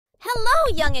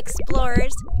Hello, young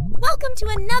explorers! Welcome to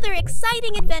another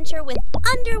exciting adventure with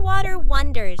underwater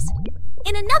wonders.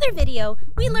 In another video,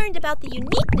 we learned about the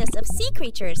uniqueness of sea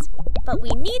creatures, but we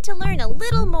need to learn a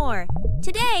little more.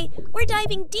 Today, we're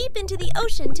diving deep into the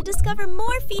ocean to discover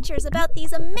more features about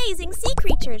these amazing sea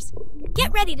creatures.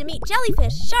 Get ready to meet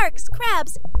jellyfish, sharks,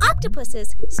 crabs,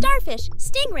 octopuses, starfish,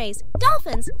 stingrays,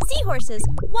 dolphins, seahorses,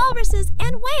 walruses,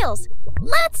 and whales.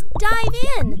 Let's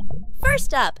dive in!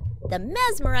 First up, the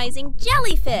mesmerizing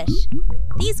jellyfish.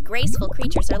 These graceful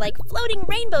creatures are like floating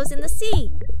rainbows in the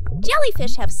sea.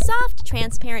 Jellyfish have soft,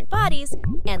 transparent bodies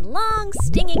and long,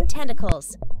 stinging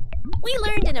tentacles. We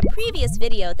learned in a previous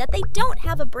video that they don't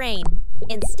have a brain.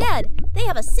 Instead, they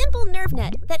have a simple nerve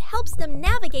net that helps them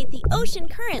navigate the ocean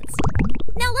currents.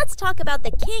 Now let's talk about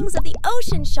the kings of the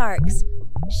ocean sharks.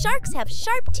 Sharks have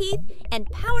sharp teeth and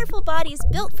powerful bodies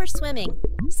built for swimming.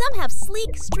 Some have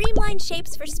sleek, streamlined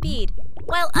shapes for speed,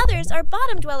 while others are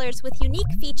bottom dwellers with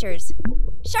unique features.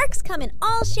 Sharks come in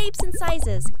all shapes and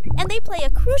sizes, and they play a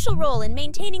crucial role in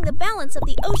maintaining the balance of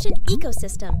the ocean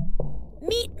ecosystem.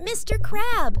 Meet Mr.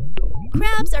 Crab.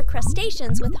 Crabs are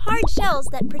crustaceans with hard shells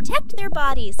that protect their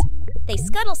bodies. They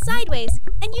scuttle sideways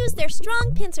and use their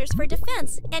strong pincers for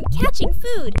defense and catching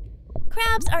food.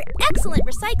 Crabs are excellent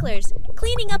recyclers,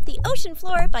 cleaning up the ocean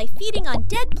floor by feeding on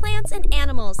dead plants and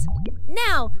animals.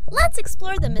 Now, let's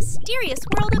explore the mysterious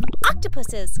world of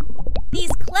octopuses.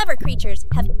 These clever creatures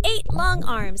have 8 long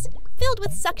arms, filled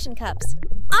with suction cups.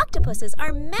 Octopuses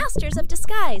are masters of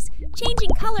disguise, changing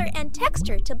color and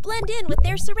texture to blend in with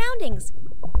their surroundings.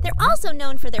 They're also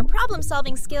known for their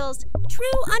problem-solving skills,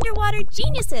 true underwater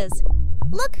geniuses.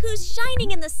 Look who's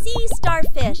shining in the sea,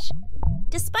 starfish.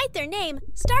 Despite their name,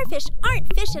 starfish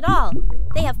aren't fish at all.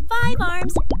 They have 5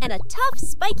 arms and a tough,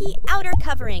 spiky outer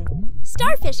covering.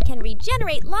 Starfish can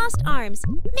regenerate lost arms,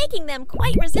 making them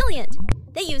quite resilient.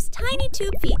 They use tiny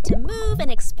tube feet to move and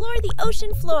explore the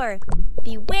ocean floor.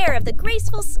 Beware of the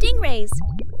graceful stingrays.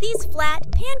 These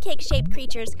flat, pancake-shaped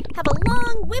creatures have a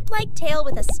long, whip-like tail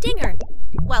with a stinger.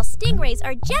 While stingrays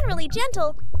are generally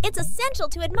gentle, it's essential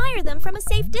to admire them from a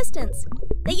safe distance.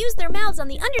 They use their mouths on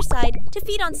the underside to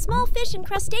feed on small fish and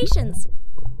crustaceans.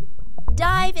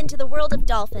 Dive into the world of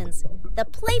dolphins, the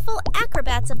playful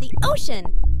acrobats of the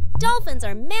ocean. Dolphins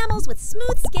are mammals with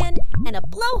smooth skin and a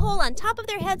blowhole on top of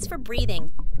their heads for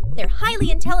breathing. They're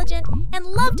highly intelligent and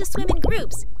love to swim in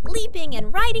groups, leaping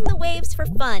and riding the waves for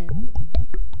fun.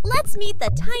 Let's meet the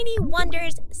tiny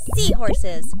wonders,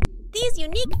 seahorses. These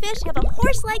unique fish have a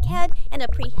horse-like head and a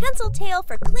prehensile tail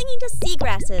for clinging to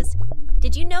seagrasses.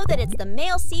 Did you know that it's the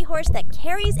male seahorse that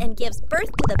carries and gives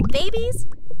birth to the babies?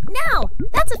 Now,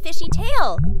 that's a fishy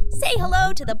tail. Say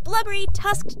hello to the blubbery,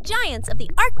 tusked giants of the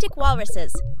Arctic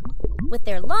walruses. With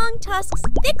their long tusks,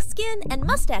 thick skin, and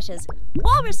mustaches,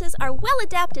 walruses are well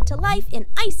adapted to life in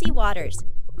icy waters.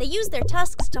 They use their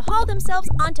tusks to haul themselves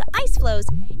onto ice floes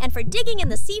and for digging in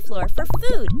the seafloor for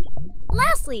food.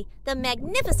 Lastly, the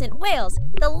magnificent whales,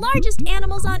 the largest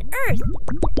animals on Earth.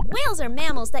 Whales are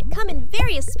mammals that come in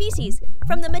various species,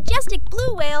 from the majestic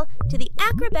blue whale to the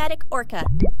acrobatic orca.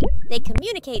 They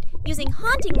communicate using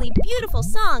hauntingly beautiful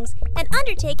songs and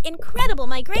undertake incredible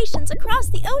migrations across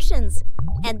the oceans.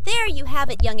 And there you have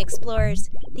it, young explorers,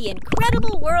 the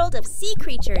incredible world of sea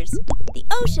creatures. The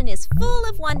ocean is full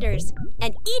of wonders,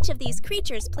 and each of these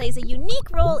creatures plays a unique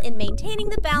role in maintaining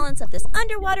the balance of this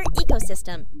underwater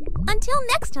ecosystem. Until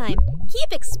next time,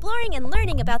 keep exploring and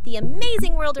learning about the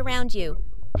amazing world around you.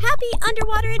 Happy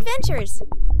underwater adventures!